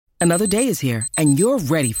Another day is here, and you're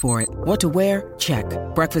ready for it. What to wear? Check.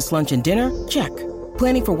 Breakfast, lunch, and dinner? Check.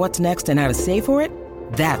 Planning for what's next and how to save for it?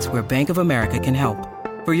 That's where Bank of America can help.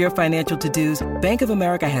 For your financial to-dos, Bank of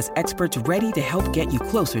America has experts ready to help get you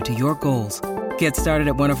closer to your goals. Get started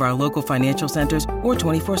at one of our local financial centers or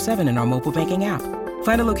 24/7 in our mobile banking app.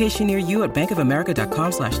 Find a location near you at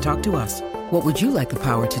bankofamerica.com/talktous. What would you like the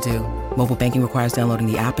power to do? Mobile banking requires downloading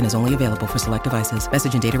the app and is only available for select devices.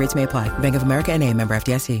 Message and data rates may apply. Bank of America N.A., member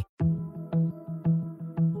FDIC.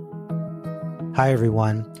 Hi,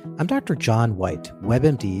 everyone. I'm Dr. John White,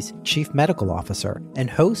 WebMD's Chief Medical Officer and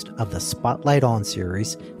host of the Spotlight On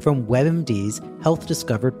series from WebMD's Health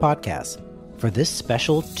Discovered podcast. For this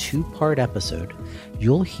special two-part episode,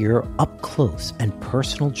 you'll hear up-close and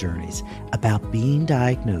personal journeys about being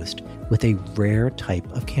diagnosed with a rare type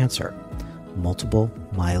of cancer, multiple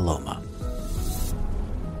myeloma.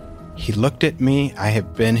 He looked at me. I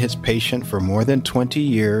have been his patient for more than 20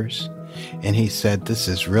 years. And he said, "This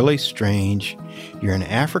is really strange. You're an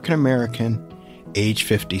African American, age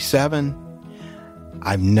 57.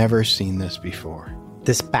 I've never seen this before."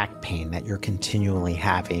 This back pain that you're continually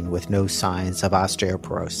having with no signs of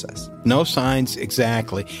osteoporosis. No signs,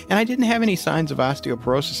 exactly. And I didn't have any signs of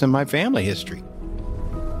osteoporosis in my family history.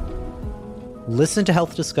 Listen to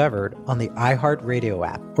Health Discovered on the iHeartRadio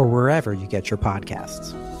app or wherever you get your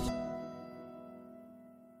podcasts.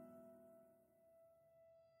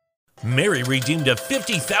 Mary redeemed a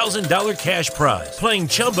 $50,000 cash prize playing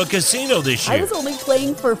Chumba Casino this year. I was only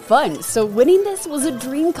playing for fun, so winning this was a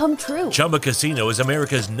dream come true. Chumba Casino is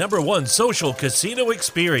America's #1 social casino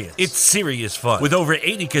experience. It's serious fun. With over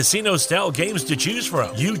 80 casino-style games to choose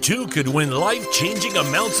from, you too could win life-changing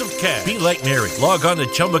amounts of cash. Be like Mary. Log on to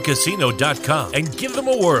ChumbaCasino.com and give them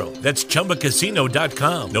a whirl. That's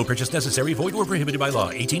ChumbaCasino.com. No purchase necessary. Void or prohibited by law.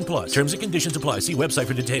 18+. Terms and conditions apply. See website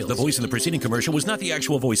for details. The voice in the preceding commercial was not the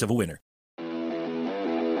actual voice of a winner.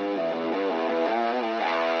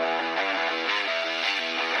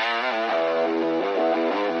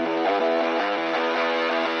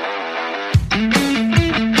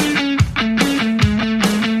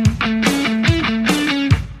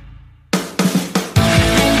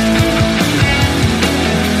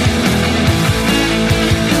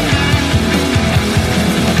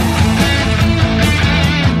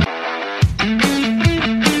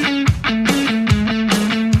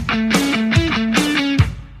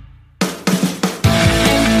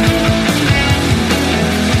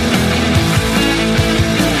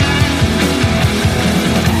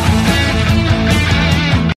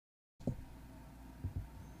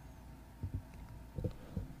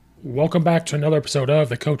 Welcome back to another episode of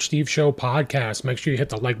the Coach Steve Show podcast. Make sure you hit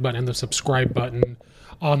the like button and the subscribe button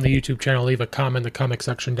on the YouTube channel. Leave a comment in the comment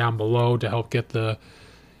section down below to help get the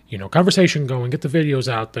conversation going, get the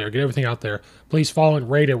videos out there, get everything out there. Please follow and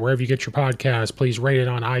rate it wherever you get your podcast. Please rate it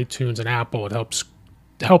on iTunes and Apple. It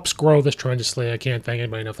helps grow this tremendously. I can't thank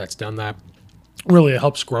anybody enough that's done that. Really, it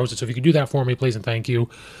helps grow it. So if you could do that for me, please and thank you.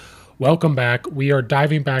 Welcome back. We are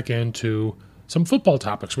diving back into some football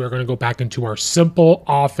topics. We're going to go back into our simple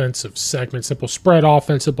offensive segment, simple spread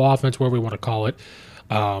offense, simple offense, whatever we want to call it,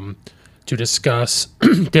 to discuss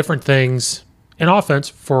different things in offense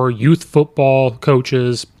for youth football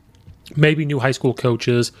coaches, maybe new high school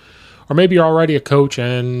coaches, or maybe you're already a coach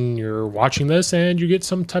and you're watching this and you get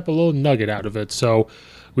some type of little nugget out of it. So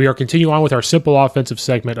we are continuing on with our simple offensive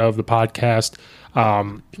segment of the podcast.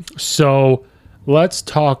 So let's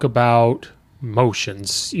talk about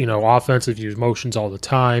motions. Offensive use motions all the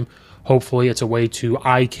time. Hopefully it's a way to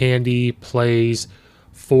eye candy plays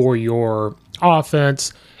for your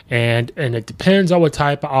offense. And it depends on what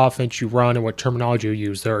type of offense you run and what terminology you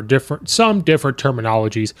use. There are some different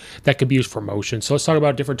terminologies that can be used for motion. So let's talk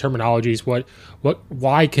about different terminologies.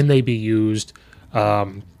 Why can they be used?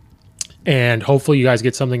 And hopefully you guys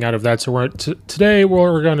get something out of that. So today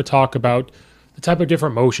we're going to talk about the type of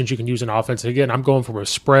different motions you can use in offense. Again, I'm going from a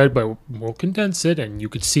spread, but we'll condense it, and you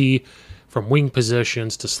could see from wing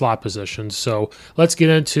positions to slot positions. So let's get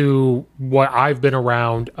into what I've been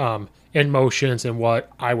around in motions and what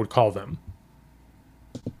I would call them.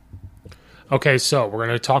 Okay, so we're going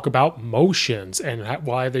to talk about motions and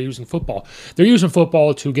why they're using football. They're using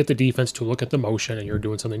football to get the defense to look at the motion and you're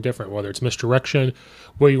doing something different, whether it's misdirection,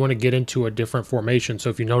 where you want to get into a different formation. So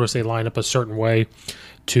if you notice they line up a certain way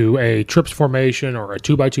to a trips formation or a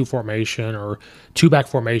 2x2 formation or 2-back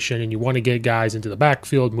formation, and you want to get guys into the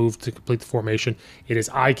backfield, move to complete the formation, it is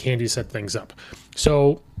eye candy to set things up.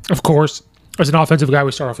 So, of course, as an offensive guy,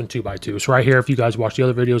 we start off in 2x2. So right here, if you guys watch the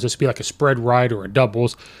other videos, this would be like a spread right or a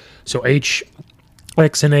doubles. So X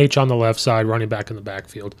and H on the left side, running back in the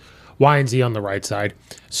backfield, Y and Z on the right side.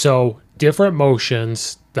 So different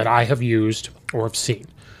motions that I have used or have seen.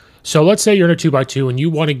 So let's say you're in a 2x2 and you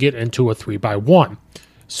want to get into a 3x1.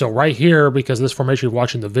 So right here, because of this formation you're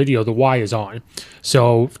watching the video, the Y is on.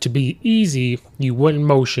 So to be easy, you wouldn't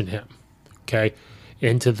motion him, okay,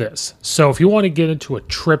 into this. So if you want to get into a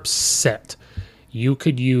trip set, you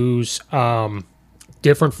could use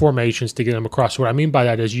different formations to get him across. What I mean by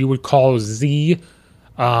that is you would call Z,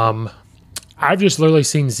 I've just literally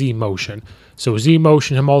seen Z motion. So Z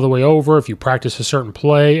motion him all the way over. If you practice a certain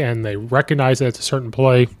play and they recognize that it's a certain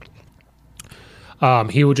play,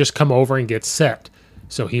 he would just come over and get set.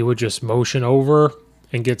 So he would just motion over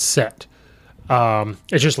and get set.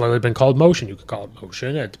 It's just literally been called motion. You could call it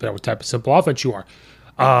motion. It depends on what type of simple offense you are.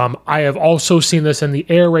 I have also seen this in the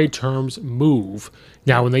air raid terms, move.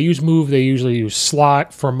 Now, when they use move, they usually use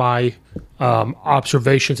slot for my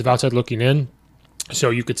observations of outside looking in. So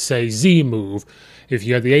you could say Z move. If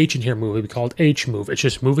you had the H in here move, it would be called H move. It's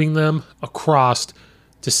just moving them across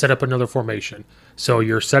to set up another formation. So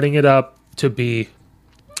you're setting it up to be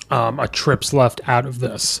a trips left out of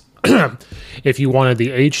this. If you wanted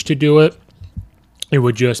the H to do it, it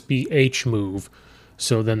would just be H move.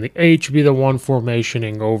 So then the H would be the one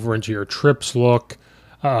formationing over into your trips look,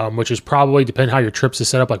 which is probably, depending how your trips is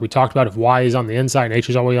set up, like we talked about, if Y is on the inside and H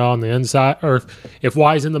is always on the inside, or if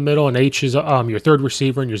Y is in the middle and H is your third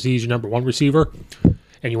receiver and your Z is your number one receiver,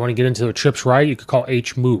 and you want to get into the trips right, you could call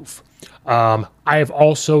H move. I have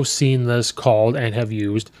also seen this called and have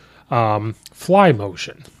used fly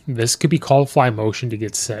motion. This could be called fly motion to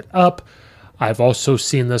get set up. I've also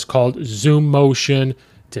seen this called zoom motion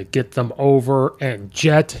to get them over, and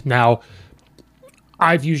jet. Now,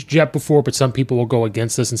 I've used jet before, but some people will go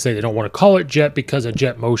against this and say they don't want to call it jet because a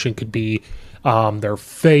jet motion could be their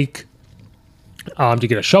fake. To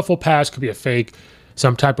get a shuffle pass could be a fake,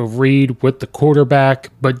 some type of read with the quarterback,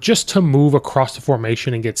 but just to move across the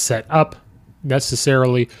formation and get set up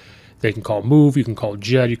necessarily, they can call move, you can call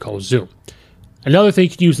jet, you call zoom. Another thing you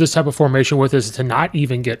can use this type of formation with is to not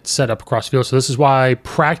even get set up across the field. So this is why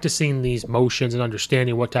practicing these motions and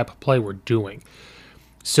understanding what type of play we're doing.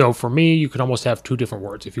 So for me, you could almost have two different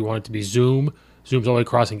words. If you want it to be zoom, zooms all the way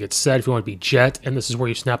across and gets set. If you want it to be jet, and this is where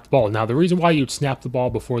you snap the ball. Now, the reason why you'd snap the ball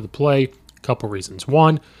before the play, a couple reasons.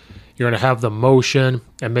 One, you're going to have the motion,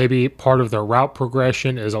 and maybe part of the route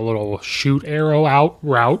progression is a little shoot arrow out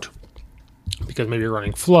route, because maybe you're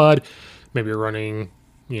running flood, maybe you're running,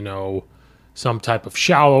 some type of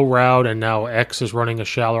shallow route, and now X is running a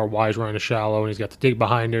shallow or Y is running a shallow, and he's got the dig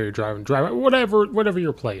behind there, you're driving, whatever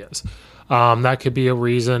your play is. That could be a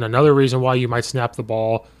reason. Another reason why you might snap the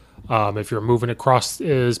ball, if you're moving across,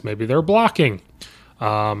 is maybe they're blocking.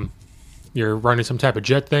 You're running some type of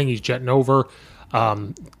jet thing, he's jetting over.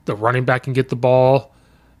 The running back can get the ball.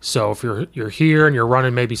 So if you're here and you're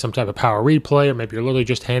running maybe some type of power read play, or maybe you're literally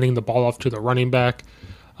just handing the ball off to the running back,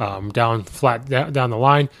 down the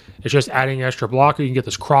line, it's just adding an extra blocker. You can get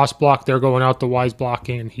this cross block there going out, the Y's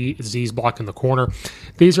blocking, and Z's blocking the corner.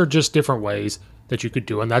 These are just different ways that you could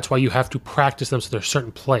do, and that's why you have to practice them. So there's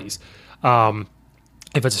certain plays. If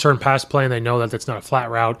it's a certain pass play and they know that that's not a flat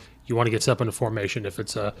route, you want to get set up in a formation. If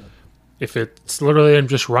it's literally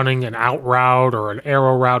just running an out route or an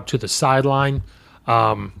arrow route to the sideline,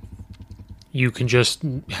 you can just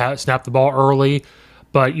snap the ball early.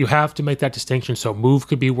 But you have to make that distinction. So move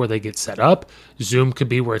could be where they get set up. Zoom could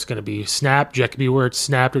be where it's going to be snapped. Jet could be where it's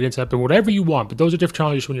snapped or gets set up, and whatever you want. But those are different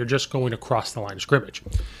challenges when you're just going across the line of scrimmage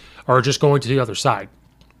or just going to the other side.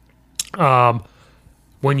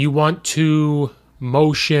 When you want to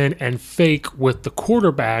motion and fake with the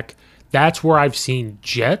quarterback, that's where I've seen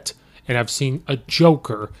jet and I've seen a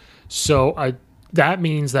joker. So that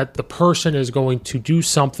means that the person is going to do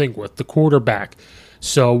something with the quarterback.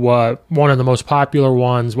 So one of the most popular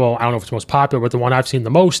ones, well, I don't know if it's most popular, but the one I've seen the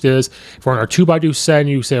most is, if we're on our 2x2 set and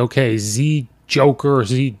you say, okay, Z joker or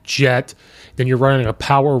Z jet, then you're running a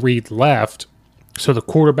power read left. So the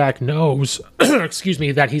quarterback knows,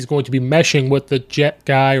 that he's going to be meshing with the jet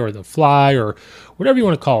guy or the fly or whatever you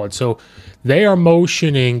want to call it. So they are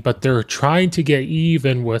motioning, but they're trying to get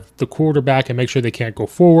even with the quarterback and make sure they can't go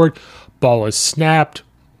forward. Ball is snapped.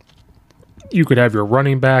 You could have your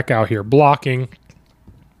running back out here blocking,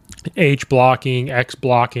 H blocking, X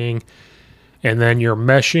blocking, and then you're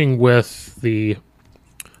meshing with the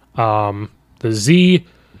Z,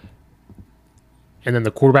 and then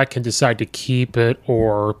the quarterback can decide to keep it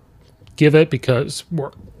or give it because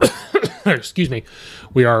we're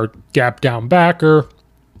we are gap down backer,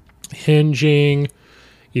 hinging,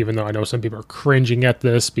 even though I know some people are cringing at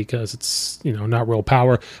this because it's, not real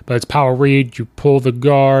power, but it's power read. You pull the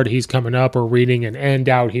guard, he's coming up or reading an end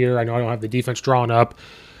out here. I know I don't have the defense drawn up,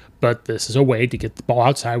 but this is a way to get the ball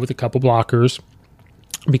outside with a couple blockers.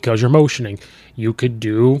 because you're motioning. You could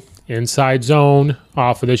do inside zone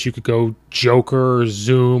off of this. You could go joker,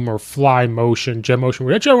 zoom, or fly motion, jet motion,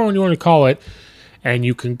 whichever one you want to call it. And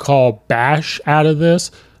you can call bash out of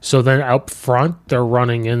this. So then up front, they're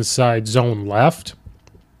running inside zone left.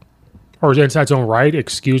 Or inside zone right,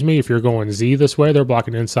 excuse me. If you're going Z this way, they're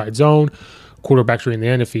blocking inside zone. Quarterback's in the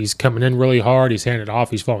end. If he's coming in really hard, he's handed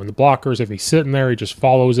off, he's following the blockers. If he's sitting there, he just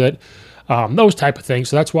follows it. Those type of things.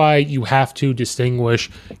 So that's why you have to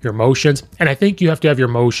distinguish your motions. And I think you have to have your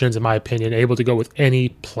motions, in my opinion, able to go with any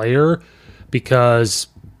player, because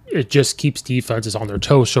it just keeps defenses on their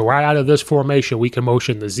toes. So right out of this formation, we can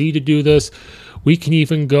motion the Z to do this. We can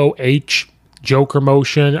even go H, joker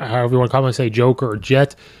motion, however you want to call it, say joker or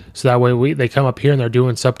jet. So that way they come up here and they're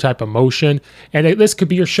doing some type of motion. And this could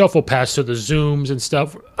be your shuffle pass, so the zooms and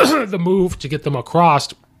stuff, the move to get them across.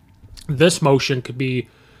 This motion could be,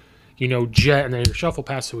 jet, and then your shuffle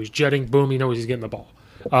pass, so he's jetting, boom, he knows he's getting the ball.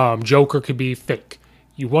 Joker could be fake.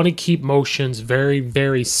 You want to keep motions very,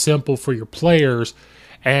 very simple for your players,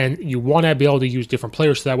 and you want to be able to use different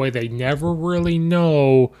players so that way they never really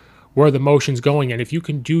know where the motion's going. And if you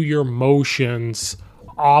can do your motions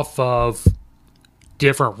off of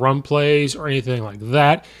different run plays or anything like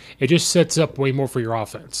that, it just sets up way more for your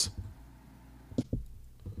offense.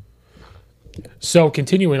 So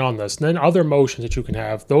continuing on this, then other motions that you can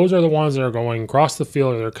have, those are the ones that are going across the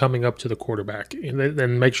field or they're coming up to the quarterback. And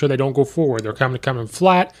then make sure they don't go forward. They're coming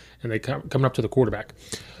flat and they coming up to the quarterback.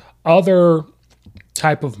 Other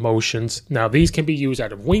type of motions, now these can be used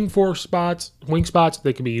out of wing spots.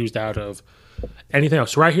 They can be used out of anything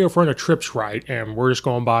else. So right here, if we're in a trips right and we're just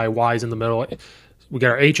going by Y's in the middle, we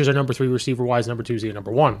got our H as our number 3 receiver, Y as number 2, Z as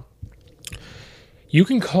number 1. You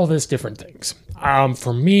can call this different things.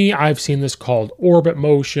 For me, I've seen this called orbit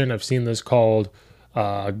motion. I've seen this called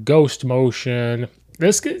ghost motion.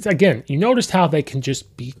 This, again, you noticed how they can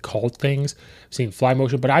just be called things. I've seen fly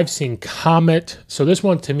motion, but I've seen comet. So this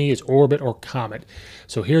one to me is orbit or comet.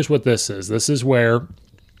 So here's what this is. This is where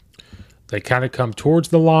they kind of come towards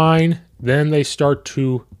the line. Then they start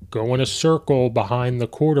to go in a circle behind the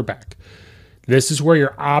quarterback. This is where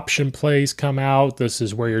your option plays come out. This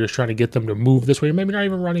is where you're just trying to get them to move this way. You're maybe not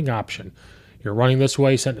even running option. You're running this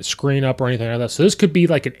way, setting a screen up or anything like that. So this could be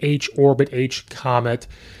like an H orbit, H comet.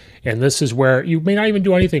 And this is where you may not even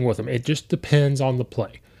do anything with them. It just depends on the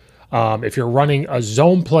play. If you're running a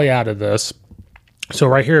zone play out of this, so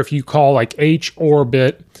right here, if you call like H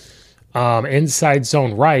orbit inside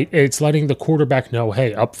zone right, it's letting the quarterback know,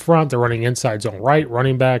 hey, up front, they're running inside zone right.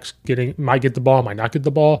 Running backs might get the ball, might not get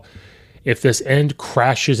the ball. If this end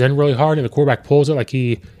crashes in really hard and the quarterback pulls it like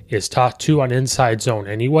he is taught to on inside zone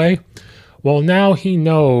anyway, well, now he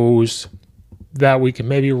knows that we can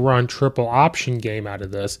maybe run triple option game out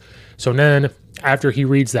of this. So then after he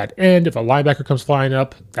reads that end, if a linebacker comes flying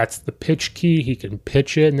up, that's the pitch key. He can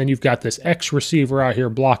pitch it, and then you've got this X receiver out here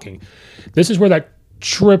blocking. This is where that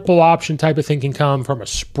triple option type of thing can come from, a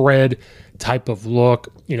spread type of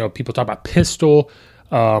look. People talk about pistol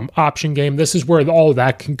option game. This is where all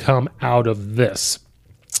that can come out of this.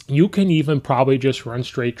 You can even probably just run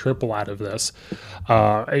straight triple out of this.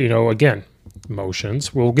 Again,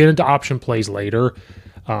 motions. We'll get into option plays later,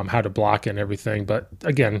 how to block and everything. But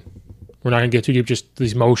again, we're not going to get too deep, just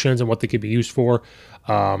these motions and what they could be used for.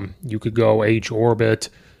 You could go H orbit,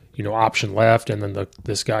 option left, and then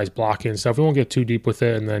this guy's blocking and stuff. We won't get too deep with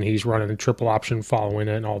it. And then he's running a triple option following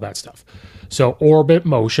it and all that stuff. So orbit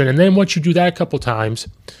motion. And then once you do that a couple times,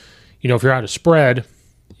 if you're out of spread,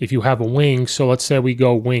 if you have a wing, so let's say we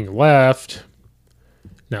go wing left.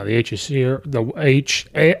 Now the H is here. The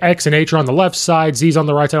X and H are on the left side. Z's on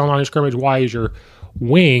the right side on the line of scrimmage. Y is your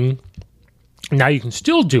wing. Now you can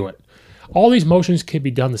still do it. All these motions can be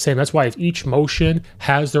done the same. That's why if each motion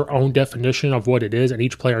has their own definition of what it is and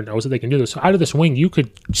each player knows that they can do this. So out of this wing, you could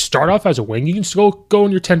start off as a wing. You can still go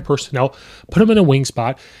in your 10 personnel, put them in a wing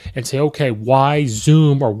spot and say, okay, Y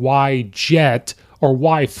zoom or Y jet or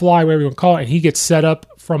Y fly, whatever you want to call it, and he gets set up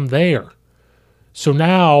from there. So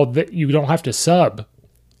now that you don't have to sub,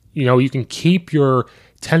 you can keep your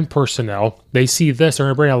 10 personnel. They see this, they're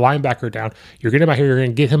going to bring a linebacker down. You're getting him out here, you're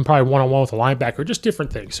going to get him probably one-on-one with a linebacker, just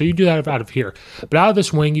different things. So you do that out of here. But out of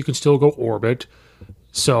this wing, you can still go orbit.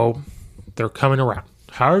 So they're coming around.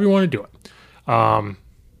 However you want to do it.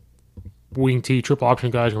 Wing T, triple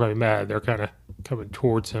option guys are probably mad. They're kind of coming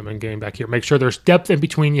towards him and getting back here. Make sure there's depth in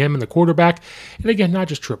between him and the quarterback. And again, not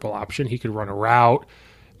just triple option. He could run a route,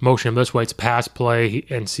 motion him this way. It's a pass play,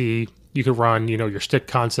 and see, you could run, your stick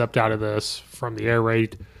concept out of this from the air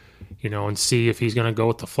raid, and see if he's going to go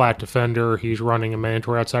with the flat defender. He's running a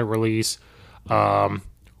mandatory outside release.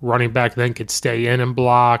 Running back then could stay in and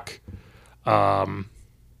block.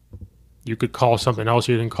 You could call something else.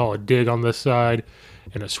 You can call a dig on this side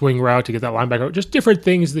and a swing route to get that linebacker. Just different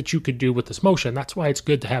things that you could do with this motion. That's why it's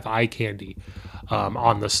good to have eye candy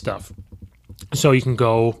on this stuff. So you can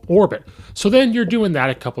go orbit. So then you're doing that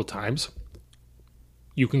a couple times.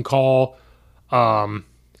 You can call, some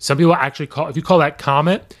people actually call, if you call that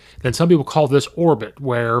comet, then some people call this orbit,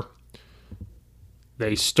 where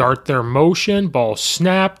they start their motion, ball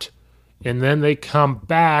snapped, and then they come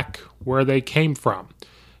back where they came from.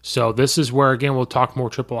 So this is where, again, we'll talk more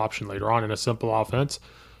triple option later on in a simple offense.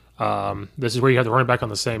 This is where you have the running back on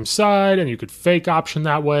the same side, and you could fake option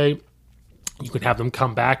that way. You could have them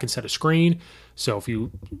come back instead of screen. So if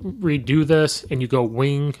you redo this and you go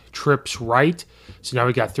wing trips right, so now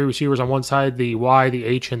we got 3 receivers on one side, the Y, the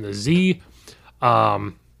H, and the Z,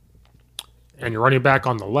 and you're running back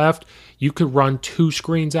on the left, you could run 2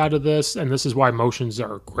 screens out of this, and this is why motions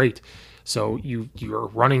are great. So you're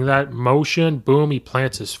running that motion, boom, he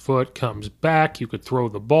plants his foot, comes back, you could throw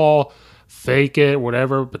the ball, fake it,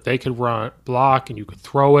 whatever, but they could run block and you could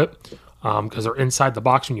throw it because they're inside the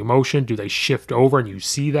box when you motion. Do they shift over and you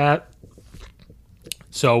see that?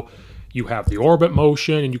 So you have the orbit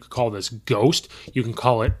motion, and you could call this ghost. You can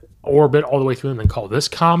call it orbit all the way through and then call this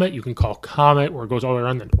comet. You can call comet where it goes all the way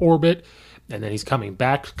around, then orbit, and then he's coming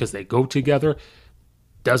back because they go together.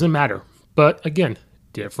 Doesn't matter. But again,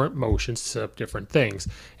 different motions set up different things,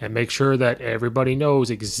 and make sure that everybody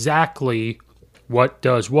knows exactly what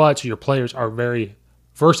does what, so your players are very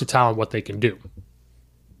versatile in what they can do.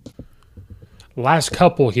 Last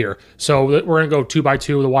couple here. So we're going to go 2 by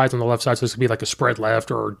 2. The Y's on the left side, so this could be like a spread left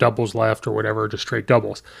or doubles left or whatever, just straight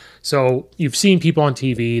doubles. So you've seen people on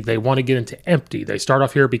TV, they want to get into empty. They start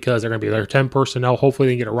off here because they're going to be their 10 personnel. Hopefully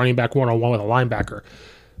they can get a running back one-on-one with a linebacker.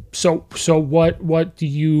 So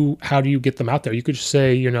how do you get them out there? You could just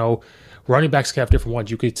say, running backs can have different ones.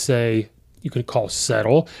 You could say, you can call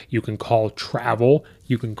settle, you can call travel,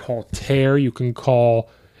 you can call tear, you can call,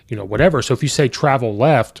 whatever. So if you say travel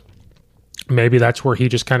left, maybe that's where he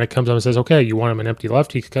just kind of comes up and says, okay, you want him an empty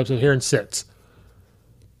left? He comes up here and sits.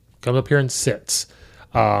 You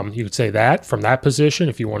could say that from that position.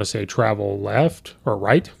 If you want to say travel left or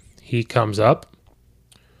right, he comes up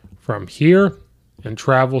from here and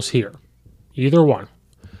travels here. Either one.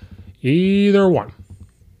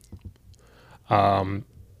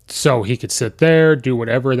 So he could sit there, do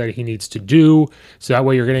whatever that he needs to do. So that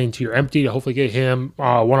way you're getting to your empty to hopefully get him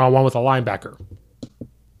one-on-one with a linebacker.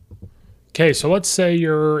 Okay, so let's say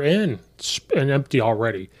you're in an empty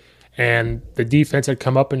already, and the defense had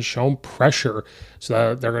come up and shown pressure.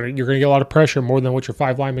 So you're going to get a lot of pressure, more than what your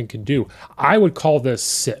 5 linemen can do. I would call this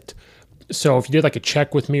sit. So if you did like a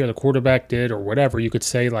check with me, or the quarterback did, or whatever, you could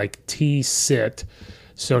say like T sit.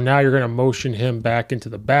 So now you're going to motion him back into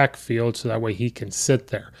the backfield so that way he can sit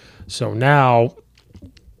there. So now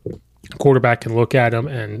quarterback can look at him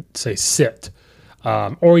and say sit.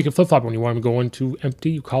 Or you can flip-flop when you want him to go into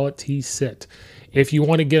empty, you call it T sit. If you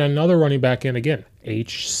want to get another running back in, again,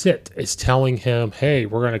 H sit is telling him, hey,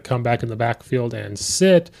 we're going to come back in the backfield and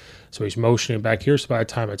sit. So he's motioning back here. So by the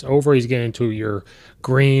time it's over, he's getting to your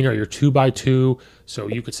green or your 2 by 2. So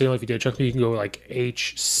you could say, if you did a check, you can go like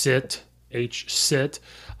H sit,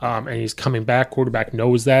 and he's coming back. Quarterback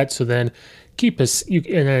knows that. So then and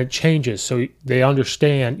then it changes. So they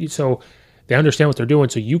understand. So they understand what they're doing.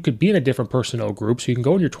 So you could be in a different personnel group. So you can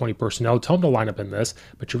go in your 20 personnel, tell them to line up in this,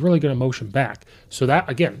 but you're really going to motion back. So that,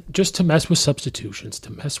 again, just to mess with substitutions,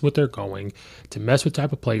 to mess with their going, to mess with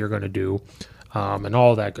type of play you're going to do, and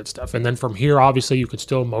all that good stuff. And then from here, obviously, you can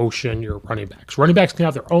still motion your running backs. Running backs can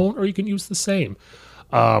have their own, or you can use the same.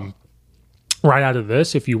 Right out of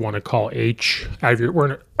this, if you want to call H,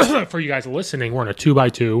 for you guys listening, we're in a 2 by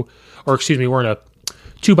 2, we're in a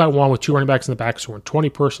 2 by 1 with 2 running backs in the back. So we're in 20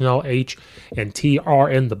 personnel. H and T are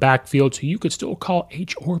in the backfield. So you could still call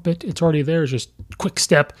H orbit. It's already there. It's just quick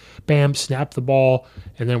step, bam, snap the ball,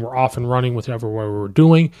 and then we're off and running with whatever we're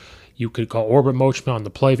doing. You could call orbit motion on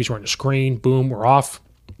the play. If he's running a screen, boom, we're off.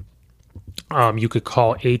 You could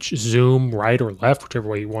call H zoom right or left, whichever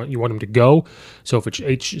way you want him to go. So if it's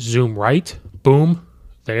H zoom right, boom,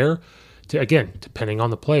 there. Again, depending on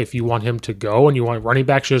the play, if you want him to go and you want running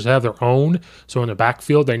backs just to have their own, so in the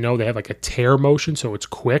backfield, they know they have like a tear motion, so it's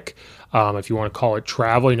quick. If you want to call it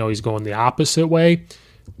travel, he's going the opposite way.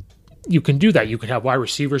 You can do that. You can have wide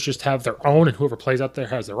receivers just have their own, and whoever plays out there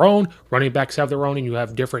has their own. Running backs have their own, and you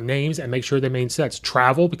have different names, and make sure they main sets.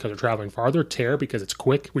 Travel, because they're traveling farther. Tear, because it's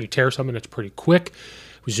quick. When you tear something, it's pretty quick.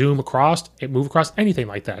 Zoom across, move across, anything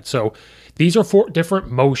like that. So these are 4 different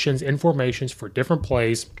motions and formations for different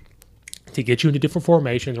plays to get you into different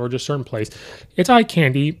formations or just certain plays. It's eye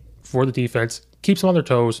candy for the defense. Keeps them on their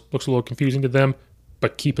toes. Looks a little confusing to them.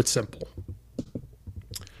 but keep it simple.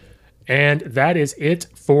 And that is it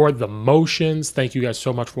for the motions. Thank you guys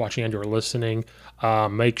so much for watching and or listening.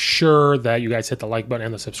 Make sure that you guys hit the like button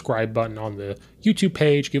and the subscribe button on the YouTube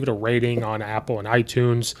page. Give it a rating on Apple and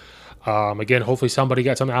iTunes. Again, hopefully somebody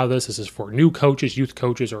got something out of this. This is for new coaches, youth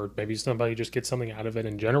coaches, or maybe somebody just gets something out of it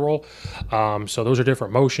in general. So those are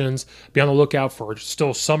different motions. Be on the lookout for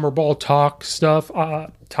still summer ball talk stuff,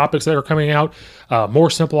 topics that are coming out, more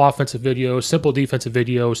simple offensive videos, simple defensive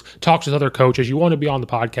videos, talks with other coaches. You want to be on the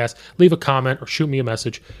podcast, leave a comment or shoot me a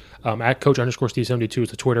message. At Coach_Steve72 is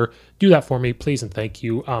the Twitter. Do that for me, please, and thank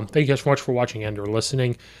you. Thank you guys so much for watching and or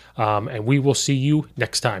listening, and we will see you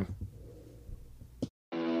next time.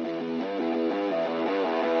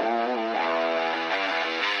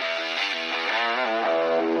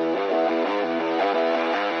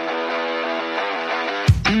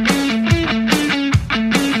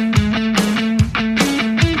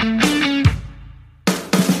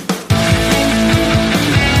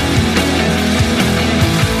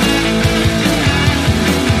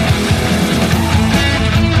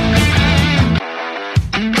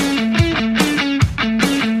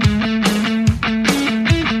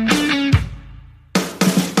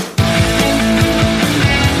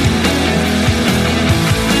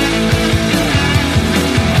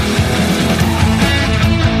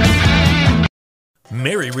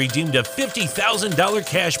 Mary redeemed a $50,000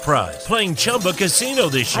 cash prize playing Chumba Casino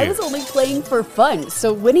this year. I was only playing for fun,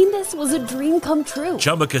 so winning this was a dream come true.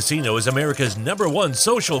 Chumba Casino is America's #1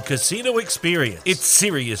 social casino experience. It's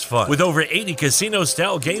serious fun. With over 80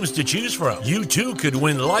 casino-style games to choose from, you too could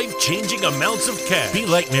win life-changing amounts of cash. Be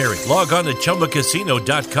like Mary. Log on to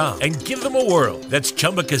ChumbaCasino.com and give them a whirl. That's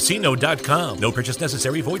ChumbaCasino.com. No purchase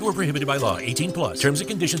necessary. Void where prohibited by law. 18+. Terms and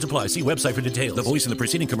conditions apply. See website for details. The voice in the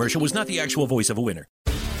preceding commercial was not the actual voice of a winner.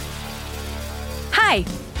 Hi,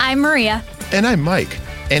 I'm Maria. And I'm Mike.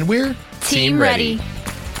 And we're Team Ready.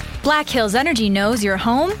 Black Hills Energy knows your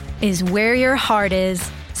home is where your heart is,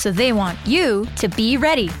 so they want you to be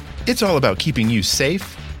ready. It's all about keeping you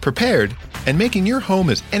safe, prepared, and making your home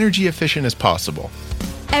as energy efficient as possible.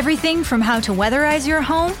 Everything from how to weatherize your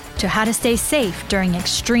home to how to stay safe during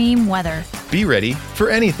extreme weather. Be ready for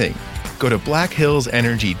anything. Go to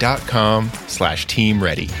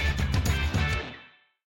blackhillsenergy.com/teamready.